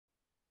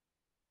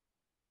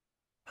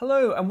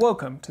Hello and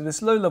welcome to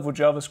this low-level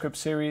JavaScript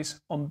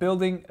series on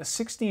building a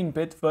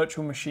 16-bit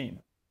virtual machine.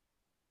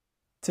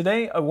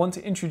 Today I want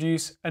to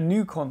introduce a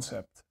new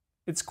concept.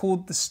 It's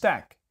called the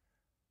stack.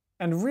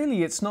 And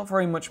really it's not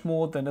very much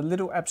more than a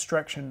little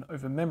abstraction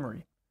over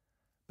memory.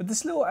 But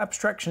this little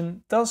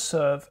abstraction does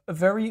serve a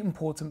very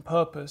important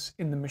purpose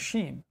in the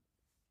machine.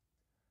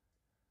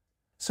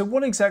 So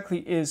what exactly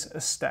is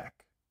a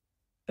stack?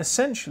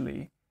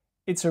 Essentially,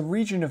 it's a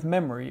region of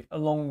memory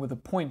along with a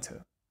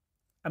pointer.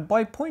 And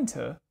by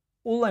pointer,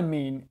 all I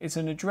mean is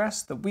an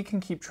address that we can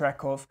keep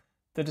track of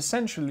that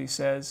essentially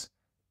says,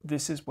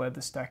 this is where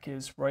the stack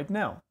is right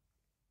now.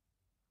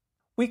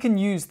 We can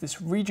use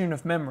this region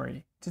of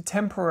memory to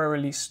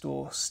temporarily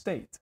store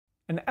state.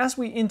 And as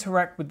we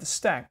interact with the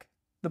stack,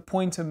 the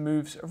pointer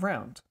moves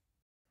around.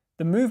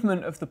 The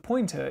movement of the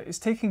pointer is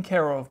taken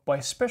care of by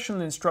special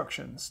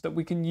instructions that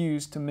we can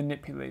use to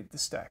manipulate the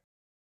stack.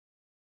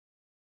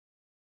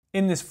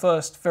 In this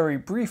first very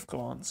brief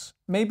glance,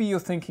 maybe you're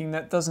thinking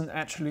that doesn't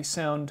actually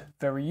sound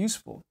very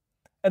useful.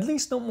 At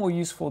least not more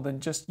useful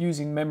than just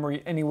using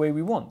memory any way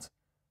we want.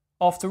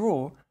 After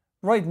all,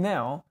 right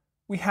now,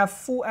 we have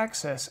full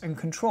access and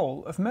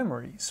control of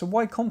memory, so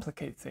why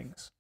complicate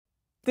things?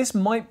 This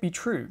might be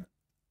true,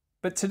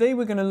 but today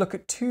we're going to look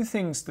at two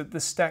things that the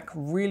stack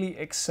really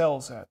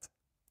excels at.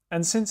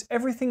 And since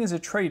everything is a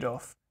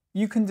trade-off,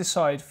 you can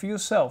decide for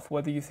yourself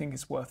whether you think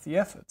it's worth the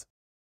effort.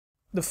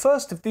 The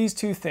first of these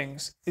two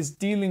things is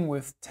dealing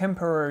with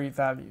temporary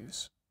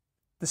values.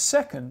 The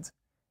second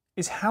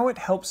is how it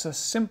helps us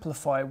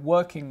simplify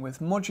working with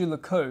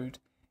modular code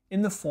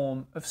in the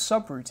form of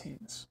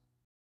subroutines.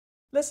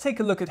 Let's take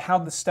a look at how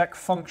the stack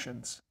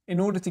functions in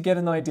order to get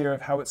an idea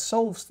of how it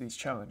solves these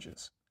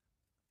challenges.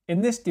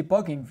 In this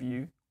debugging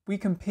view, we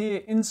can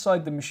peer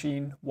inside the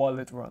machine while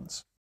it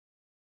runs.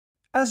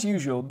 As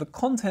usual, the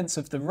contents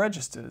of the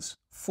registers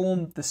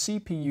form the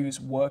CPU's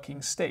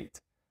working state.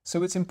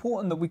 So it's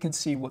important that we can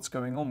see what's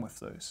going on with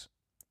those.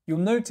 You'll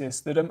notice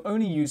that I'm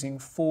only using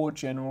 4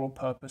 general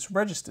purpose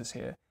registers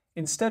here,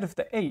 instead of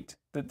the 8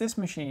 that this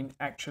machine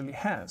actually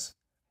has.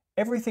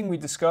 Everything we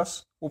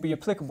discuss will be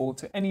applicable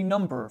to any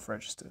number of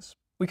registers.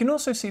 We can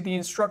also see the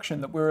instruction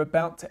that we're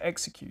about to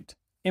execute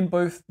in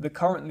both the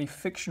currently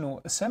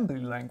fictional assembly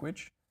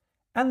language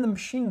and the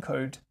machine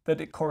code that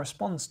it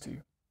corresponds to.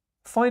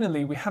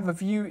 Finally, we have a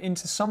view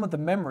into some of the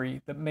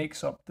memory that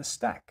makes up the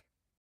stack.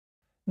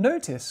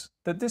 Notice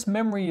that this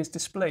memory is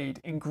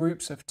displayed in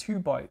groups of 2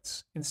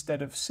 bytes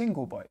instead of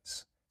single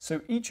bytes,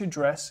 so each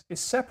address is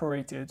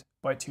separated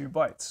by 2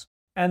 bytes.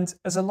 And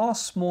as a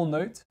last small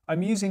note,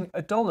 I'm using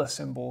a $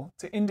 symbol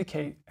to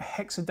indicate a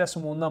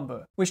hexadecimal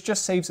number, which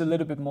just saves a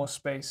little bit more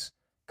space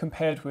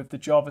compared with the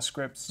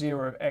JavaScript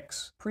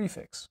 0x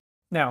prefix.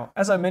 Now,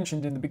 as I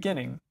mentioned in the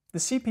beginning, the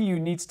CPU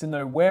needs to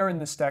know where in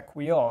the stack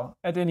we are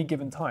at any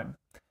given time.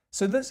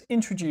 So let's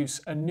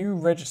introduce a new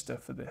register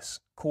for this,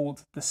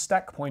 called the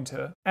stack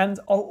pointer, and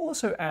I'll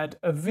also add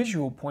a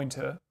visual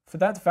pointer for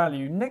that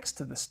value next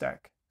to the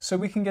stack, so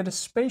we can get a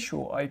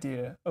spatial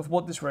idea of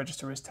what this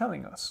register is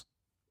telling us.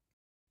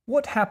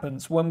 What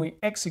happens when we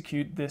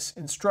execute this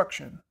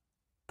instruction?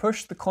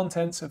 Push the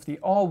contents of the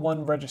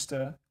R1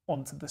 register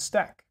onto the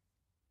stack.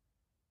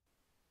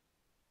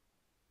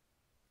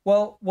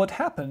 Well, what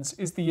happens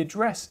is the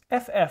address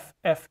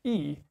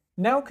FFFE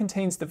now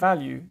contains the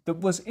value that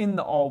was in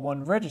the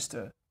R1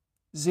 register,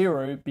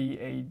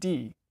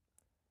 0BAD,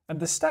 and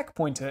the stack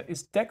pointer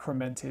is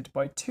decremented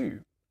by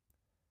 2.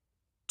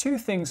 Two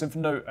things of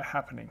note are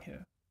happening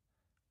here.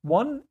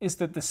 One is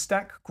that the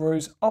stack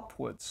grows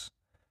upwards,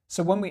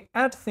 so when we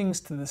add things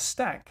to the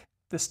stack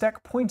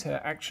pointer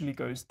actually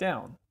goes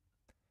down.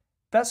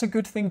 That's a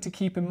good thing to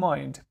keep in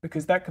mind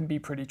because that can be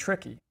pretty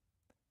tricky.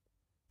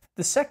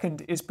 The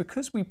second is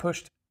because we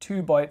pushed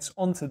 2 bytes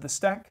onto the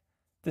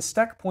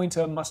stack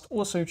pointer must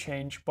also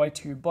change by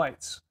 2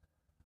 bytes.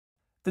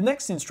 The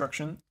next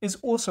instruction is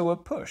also a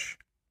push,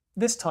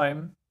 this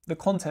time the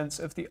contents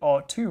of the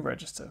R2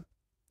 register.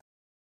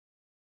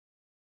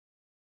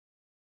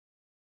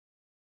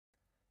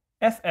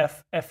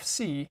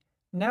 FFFC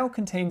now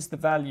contains the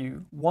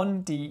value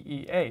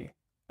 1DEA,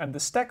 and the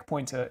stack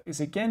pointer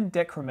is again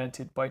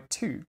decremented by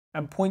 2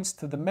 and points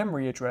to the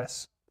memory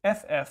address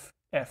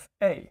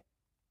FFFA.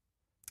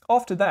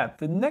 After that,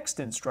 the next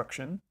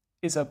instruction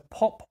is a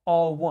pop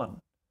R1,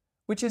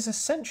 which is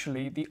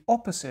essentially the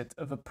opposite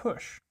of a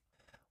push.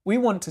 We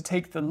want to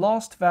take the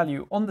last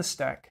value on the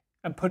stack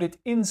and put it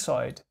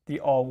inside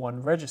the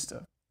R1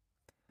 register.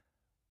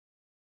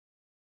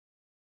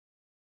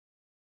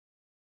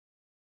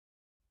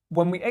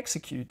 When we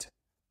execute,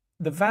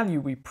 the value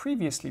we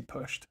previously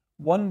pushed,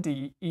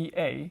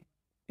 1DEA,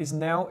 is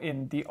now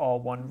in the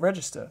R1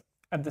 register,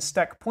 and the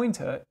stack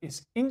pointer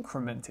is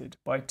incremented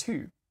by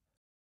 2.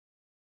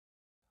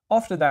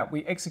 After that,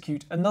 we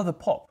execute another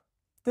pop,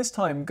 this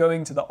time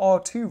going to the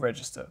R2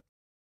 register.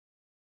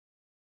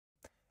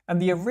 And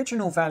the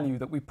original value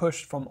that we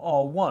pushed from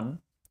R1,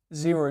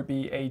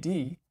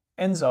 0BAD,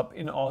 ends up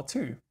in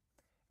R2,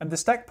 and the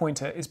stack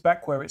pointer is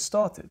back where it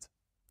started.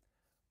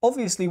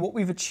 Obviously, what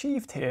we've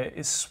achieved here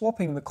is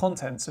swapping the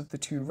contents of the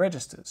 2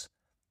 registers,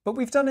 But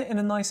we've done it in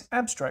a nice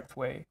abstract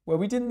way, where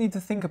we didn't need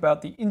to think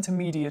about the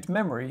intermediate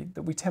memory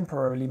that we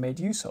temporarily made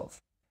use of.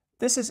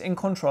 This is in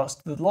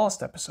contrast to the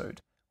last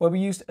episode, where we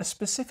used a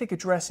specific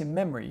address in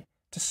memory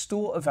to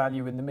store a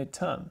value in the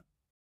midterm.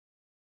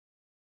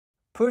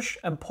 Push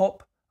and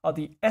pop are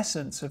the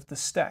essence of the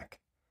stack.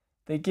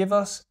 They give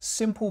us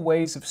simple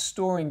ways of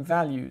storing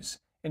values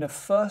in a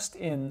first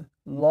in,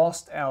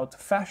 last out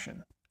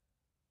fashion.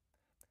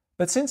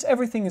 But since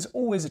everything is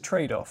always a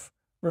trade-off,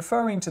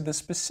 referring to the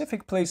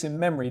specific place in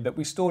memory that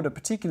we stored a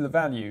particular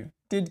value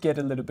did get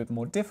a little bit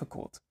more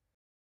difficult.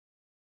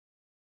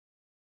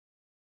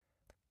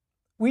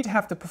 We'd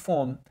have to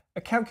perform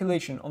a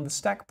calculation on the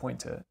stack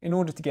pointer in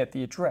order to get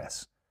the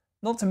address.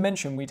 Not to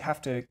mention we'd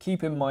have to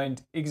keep in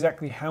mind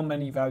exactly how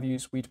many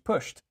values we'd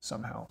pushed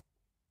somehow.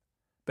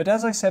 But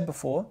as I said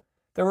before,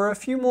 there are a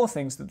few more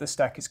things that the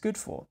stack is good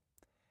for,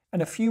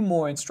 and a few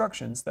more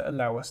instructions that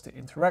allow us to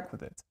interact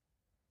with it.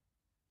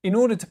 In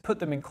order to put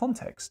them in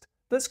context,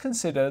 let's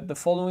consider the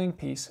following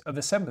piece of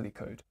assembly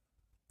code.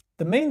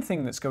 The main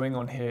thing that's going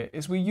on here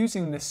is we're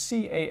using the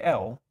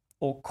CAL,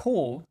 or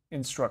call,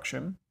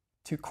 instruction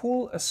to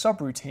call a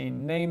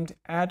subroutine named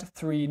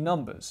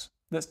add3numbers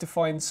that's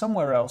defined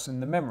somewhere else in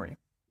the memory.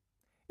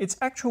 Its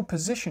actual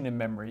position in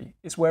memory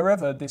is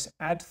wherever this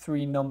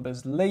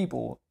add3numbers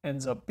label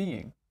ends up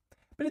being,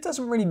 but it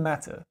doesn't really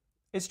matter.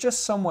 It's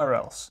just somewhere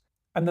else,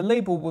 and the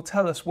label will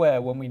tell us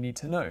where when we need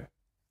to know.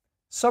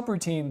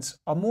 Subroutines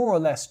are more or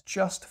less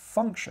just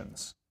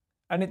functions,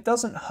 and it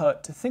doesn't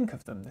hurt to think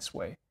of them this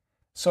way,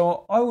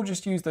 so I will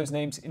just use those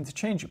names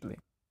interchangeably.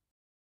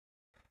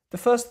 The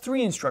first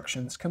three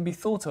instructions can be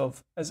thought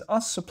of as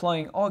us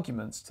supplying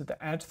arguments to the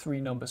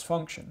add3numbers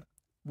function,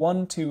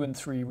 1, 2, and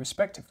 3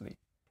 respectively.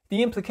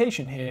 The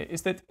implication here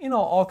is that in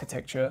our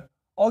architecture,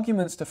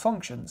 arguments to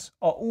functions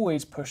are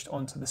always pushed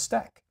onto the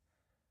stack,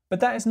 but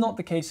that is not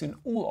the case in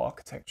all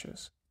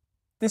architectures.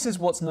 This is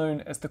what's known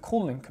as the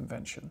calling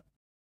convention.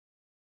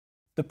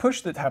 The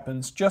push that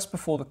happens just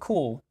before the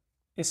call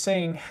is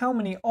saying how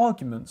many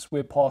arguments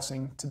we're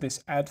passing to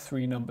this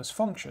add3numbers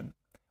function,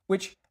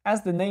 which,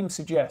 as the name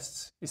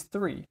suggests, is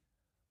 3.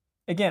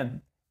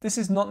 Again, this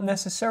is not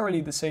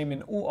necessarily the same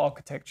in all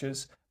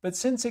architectures, but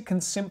since it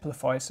can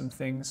simplify some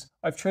things,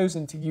 I've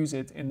chosen to use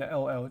it in the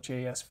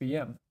LLJS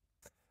VM.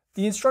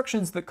 The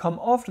instructions that come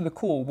after the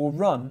call will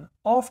run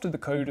after the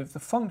code of the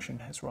function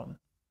has run.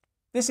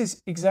 This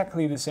is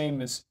exactly the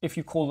same as if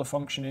you call a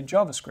function in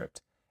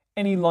JavaScript.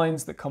 Any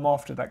lines that come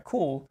after that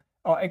call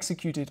are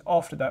executed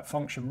after that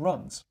function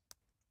runs.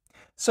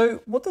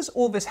 So what does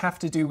all this have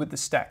to do with the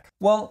stack?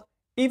 Well,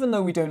 even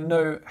though we don't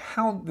know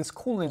how this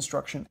call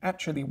instruction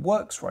actually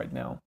works right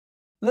now,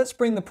 let's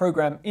bring the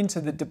program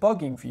into the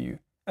debugging view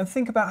and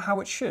think about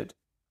how it should.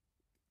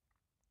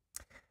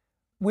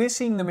 We're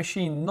seeing the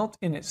machine not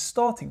in its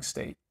starting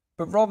state,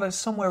 but rather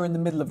somewhere in the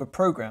middle of a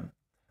program,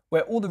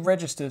 where all the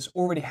registers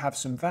already have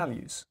some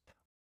values.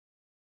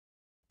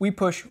 We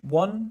push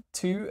 1,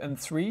 2, and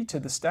 3 to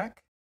the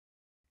stack.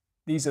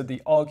 These are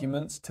the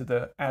arguments to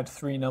the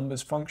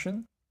add3numbers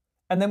function.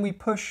 And then we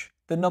push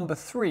the number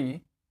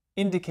 3,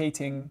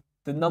 indicating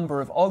the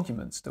number of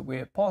arguments that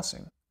we're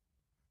passing.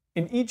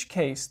 In each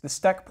case, the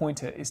stack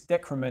pointer is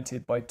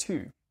decremented by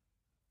 2.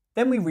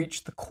 Then we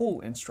reach the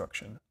call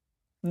instruction.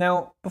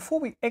 Now,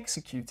 before we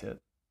execute it,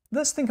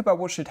 let's think about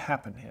what should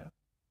happen here.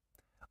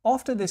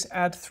 After this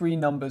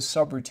add3numbers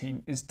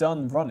subroutine is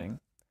done running,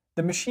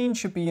 the machine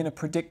should be in a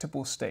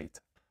predictable state.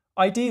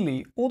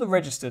 Ideally, all the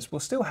registers will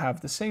still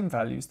have the same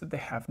values that they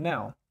have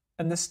now,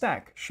 and the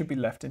stack should be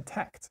left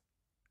intact.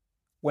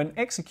 When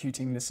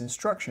executing this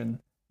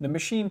instruction, the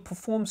machine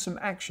performs some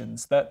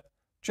actions that,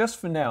 just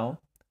for now,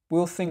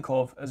 we'll think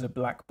of as a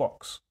black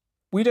box.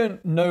 We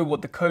don't know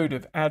what the code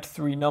of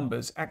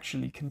add3numbers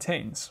actually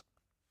contains.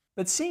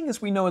 But seeing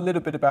as we know a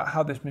little bit about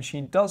how this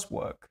machine does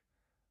work,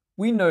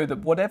 we know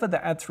that whatever the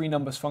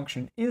add3numbers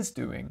function is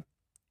doing,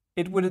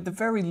 it would at the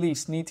very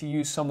least need to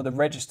use some of the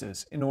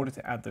registers in order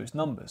to add those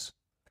numbers.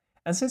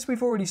 And since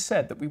we've already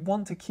said that we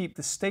want to keep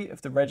the state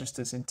of the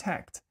registers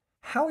intact,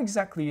 how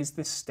exactly is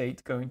this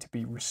state going to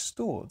be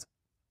restored?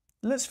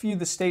 Let's view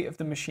the state of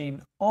the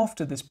machine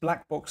after this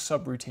black box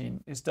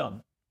subroutine is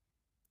done.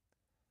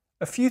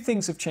 A few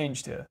things have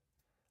changed here.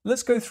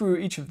 Let's go through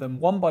each of them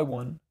one by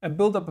one and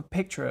build up a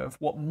picture of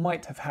what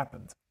might have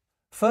happened.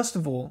 First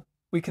of all,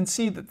 we can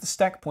see that the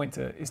stack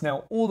pointer is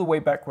now all the way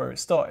back where it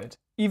started,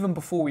 even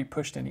before we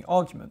pushed any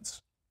arguments.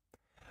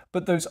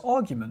 But those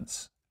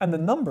arguments, and the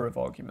number of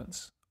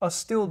arguments, are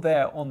still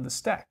there on the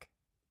stack.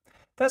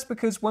 That's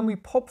because when we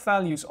pop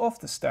values off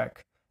the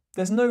stack,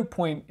 there's no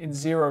point in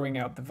zeroing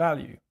out the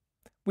value.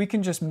 We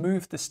can just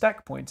move the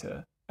stack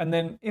pointer, and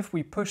then if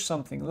we push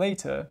something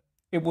later,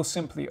 it will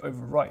simply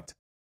overwrite.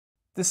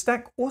 The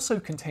stack also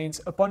contains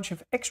a bunch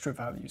of extra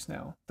values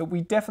now that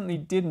we definitely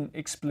didn't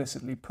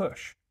explicitly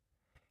push.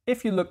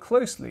 If you look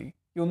closely,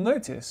 you'll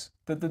notice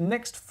that the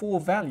next 4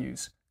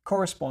 values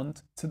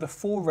correspond to the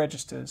 4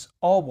 registers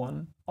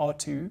R1,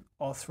 R2,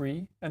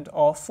 R3, and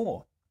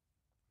R4.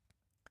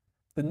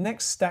 The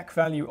next stack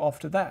value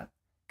after that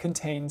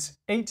contains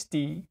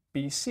 8D,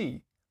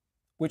 BC,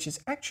 which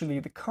is actually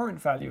the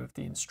current value of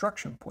the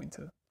instruction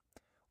pointer.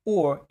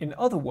 Or, in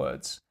other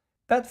words,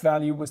 that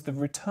value was the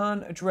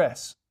return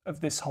address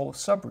of this whole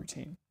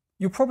subroutine.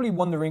 You're probably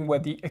wondering where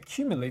the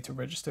accumulator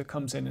register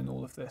comes in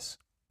all of this,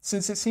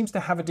 since it seems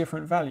to have a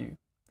different value.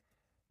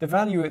 The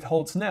value it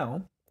holds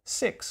now,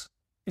 6,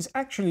 is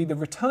actually the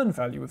return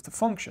value of the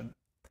function.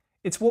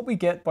 It's what we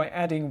get by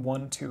adding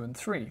 1, 2, and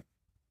 3.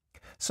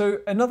 So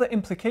another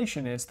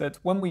implication is that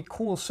when we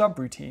call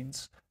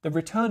subroutines, the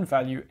return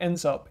value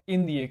ends up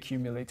in the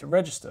accumulator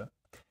register.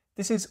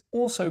 This is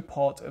also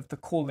part of the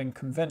calling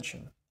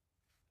convention.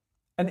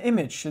 An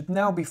image should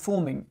now be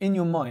forming in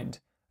your mind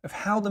of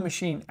how the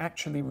machine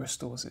actually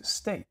restores its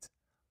state.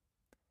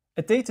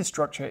 A data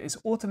structure is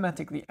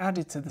automatically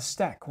added to the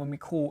stack when we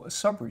call a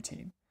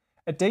subroutine,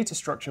 a data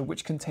structure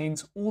which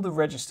contains all the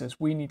registers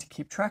we need to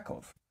keep track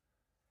of.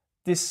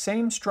 This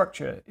same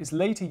structure is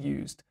later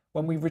used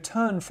when we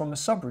return from a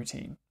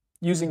subroutine,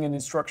 using an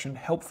instruction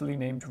helpfully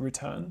named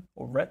return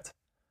or ret,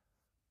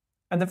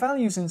 and the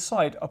values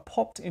inside are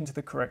popped into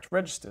the correct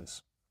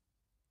registers.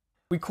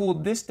 We call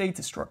this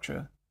data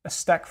structure a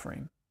stack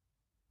frame.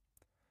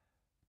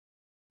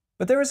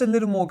 But there is a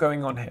little more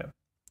going on here.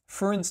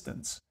 For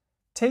instance,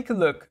 take a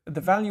look at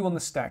the value on the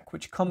stack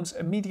which comes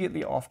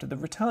immediately after the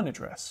return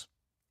address.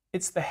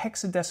 It's the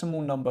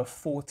hexadecimal number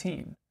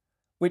 14,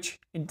 which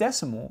in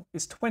decimal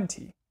is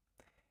 20.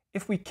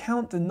 If we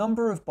count the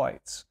number of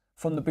bytes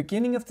from the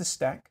beginning of the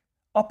stack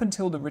up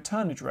until the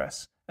return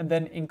address, and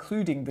then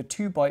including the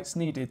 2 bytes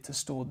needed to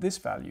store this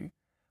value,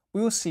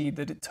 we will see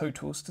that it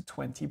totals to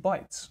 20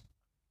 bytes.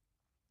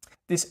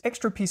 This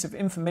extra piece of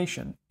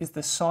information is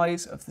the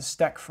size of the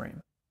stack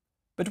frame.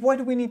 But why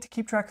do we need to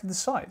keep track of the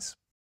size?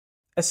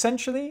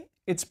 Essentially,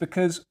 it's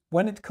because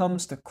when it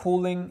comes to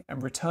calling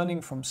and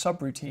returning from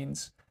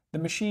subroutines, the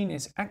machine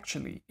is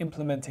actually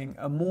implementing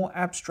a more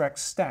abstract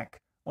stack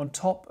on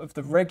top of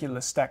the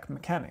regular stack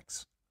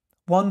mechanics.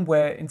 One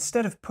where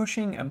instead of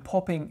pushing and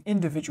popping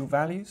individual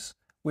values,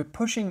 we're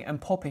pushing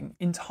and popping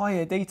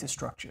entire data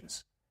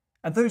structures.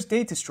 And those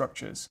data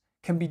structures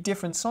can be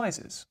different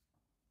sizes.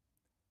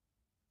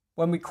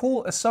 When we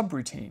call a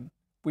subroutine,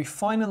 we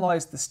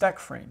finalize the stack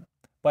frame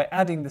by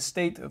adding the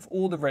state of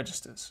all the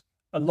registers,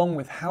 along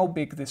with how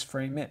big this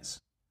frame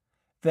is.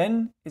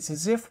 Then it's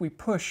as if we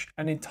push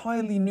an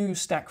entirely new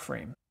stack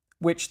frame,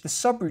 which the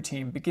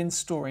subroutine begins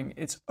storing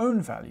its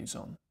own values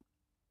on.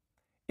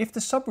 If the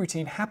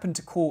subroutine happened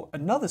to call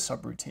another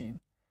subroutine,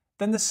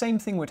 then the same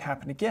thing would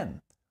happen again.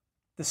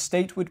 The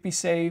state would be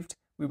saved,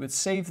 we would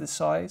save the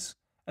size,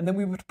 and then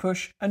we would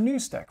push a new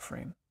stack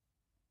frame.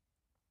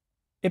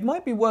 It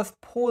might be worth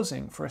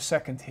pausing for a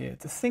second here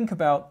to think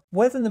about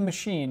whether the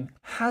machine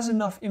has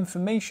enough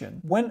information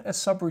when a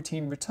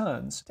subroutine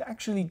returns to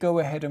actually go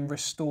ahead and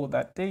restore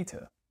that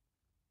data.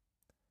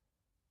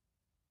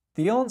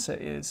 The answer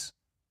is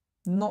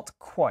not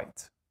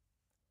quite.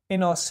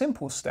 In our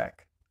simple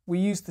stack, we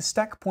use the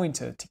stack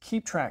pointer to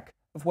keep track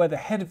of where the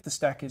head of the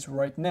stack is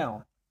right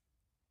now.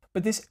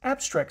 But this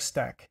abstract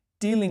stack,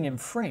 dealing in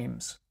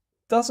frames,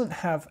 doesn't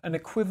have an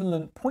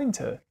equivalent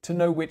pointer to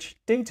know which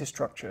data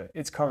structure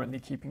it's currently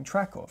keeping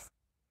track of.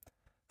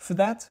 For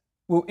that,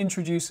 we'll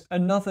introduce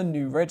another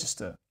new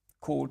register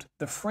called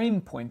the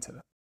frame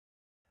pointer.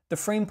 The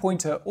frame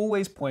pointer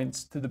always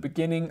points to the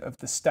beginning of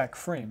the stack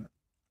frame.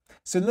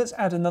 So let's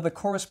add another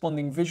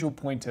corresponding visual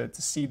pointer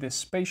to see this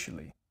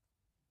spatially.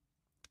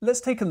 Let's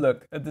take a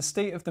look at the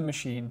state of the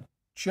machine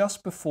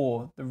just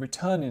before the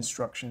return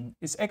instruction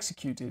is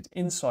executed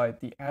inside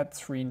the add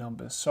 3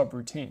 numbers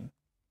subroutine.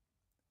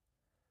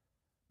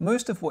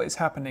 Most of what is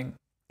happening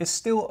is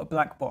still a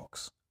black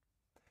box.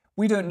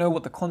 We don't know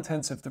what the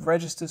contents of the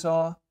registers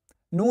are,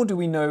 nor do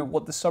we know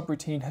what the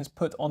subroutine has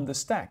put on the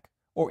stack,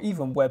 or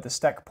even where the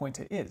stack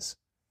pointer is.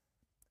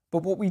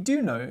 But what we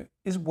do know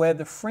is where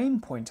the frame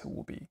pointer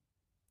will be.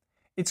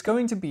 It's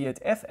going to be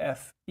at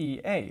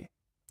FFEA,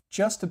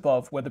 just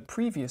above where the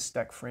previous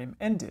stack frame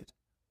ended.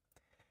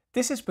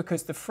 This is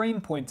because the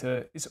frame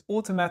pointer is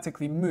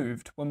automatically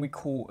moved when we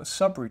call a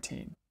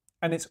subroutine,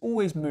 and it's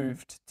always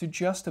moved to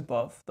just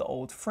above the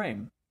old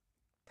frame.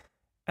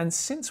 And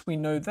since we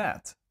know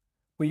that,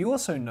 we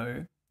also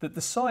know that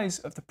the size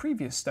of the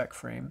previous stack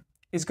frame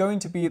is going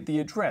to be at the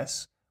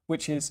address,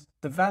 which is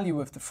the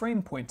value of the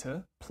frame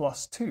pointer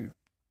plus 2.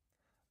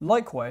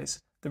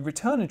 Likewise, the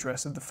return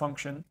address of the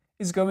function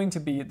is going to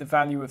be at the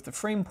value of the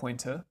frame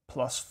pointer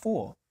plus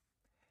 4.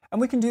 And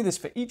we can do this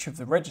for each of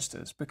the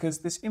registers because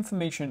this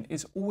information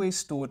is always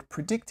stored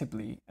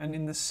predictably and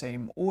in the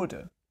same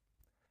order.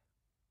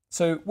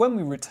 So when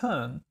we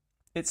return,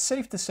 it's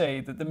safe to say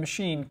that the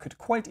machine could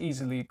quite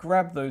easily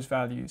grab those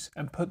values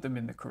and put them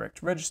in the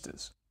correct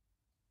registers.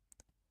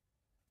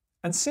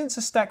 And since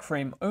a stack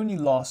frame only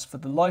lasts for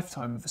the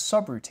lifetime of a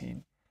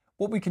subroutine,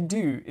 what we can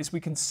do is we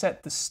can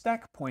set the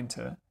stack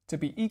pointer to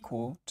be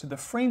equal to the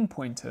frame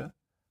pointer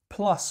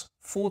plus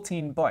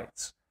 14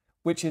 bytes,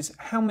 which is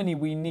how many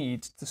we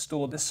need to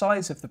store the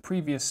size of the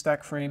previous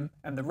stack frame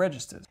and the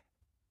registers.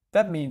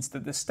 That means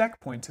that the stack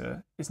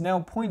pointer is now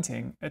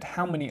pointing at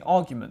how many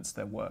arguments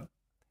there were,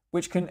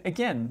 which can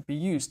again be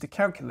used to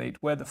calculate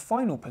where the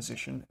final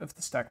position of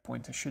the stack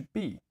pointer should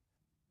be.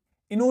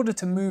 In order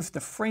to move the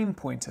frame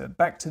pointer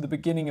back to the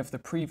beginning of the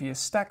previous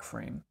stack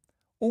frame,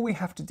 all we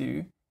have to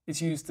do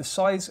is use the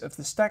size of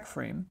the stack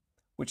frame,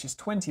 which is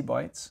 20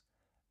 bytes,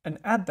 and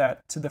add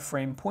that to the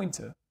frame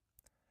pointer.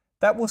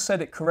 That will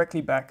set it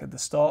correctly back at the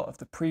start of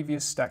the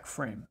previous stack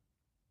frame.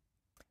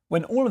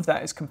 When all of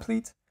that is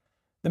complete,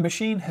 the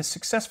machine has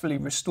successfully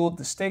restored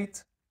the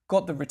state,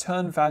 got the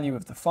return value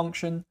of the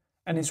function,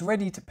 and is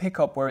ready to pick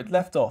up where it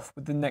left off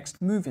with the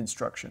next move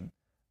instruction,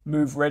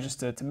 move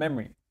register to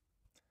memory.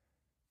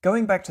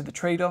 Going back to the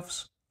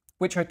trade-offs,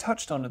 which I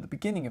touched on at the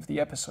beginning of the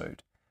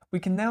episode, we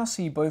can now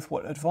see both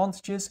what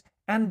advantages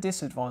and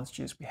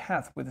disadvantages we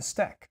have with a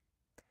stack.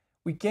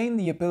 We gain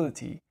the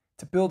ability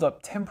to build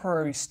up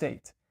temporary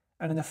state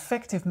and an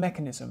effective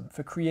mechanism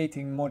for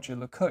creating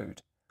modular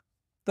code,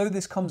 though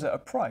this comes at a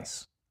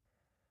price.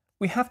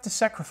 We have to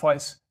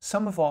sacrifice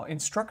some of our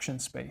instruction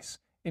space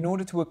in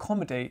order to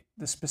accommodate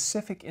the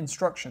specific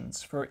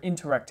instructions for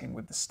interacting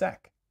with the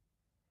stack.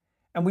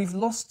 And we've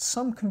lost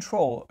some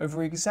control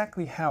over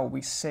exactly how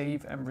we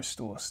save and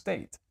restore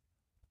state.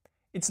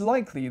 It's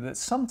likely that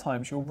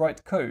sometimes you'll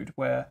write code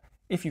where,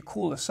 if you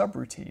call a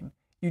subroutine,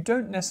 you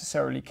don't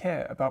necessarily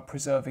care about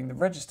preserving the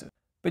register,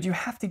 but you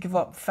have to give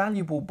up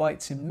valuable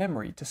bytes in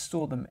memory to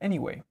store them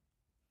anyway.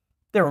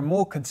 There are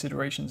more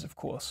considerations, of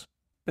course,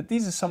 but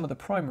these are some of the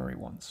primary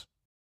ones.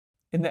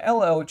 In the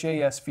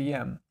LLJS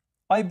VM,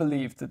 I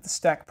believe that the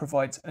stack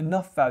provides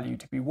enough value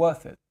to be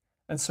worth it,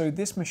 and so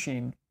this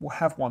machine will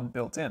have one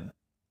built in.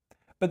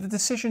 But the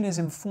decision is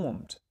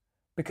informed,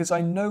 because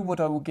I know what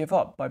I will give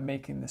up by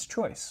making this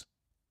choice.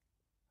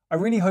 I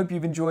really hope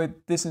you've enjoyed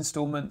this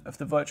installment of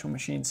the Virtual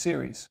Machine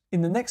series.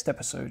 In the next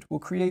episode, we'll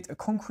create a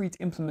concrete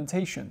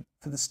implementation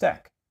for the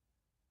stack.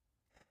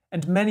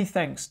 And many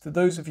thanks to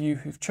those of you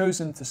who've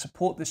chosen to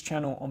support this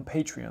channel on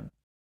Patreon.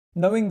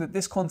 Knowing that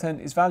this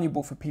content is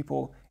valuable for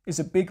people is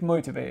a big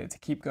motivator to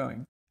keep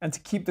going and to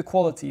keep the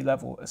quality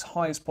level as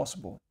high as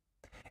possible.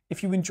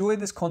 If you enjoy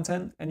this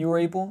content and you're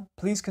able,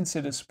 please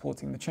consider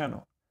supporting the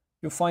channel.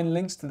 You'll find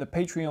links to the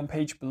Patreon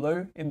page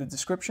below in the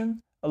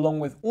description,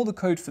 along with all the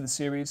code for the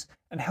series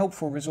and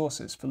helpful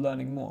resources for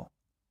learning more.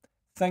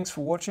 Thanks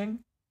for watching,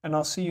 and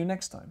I'll see you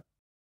next time.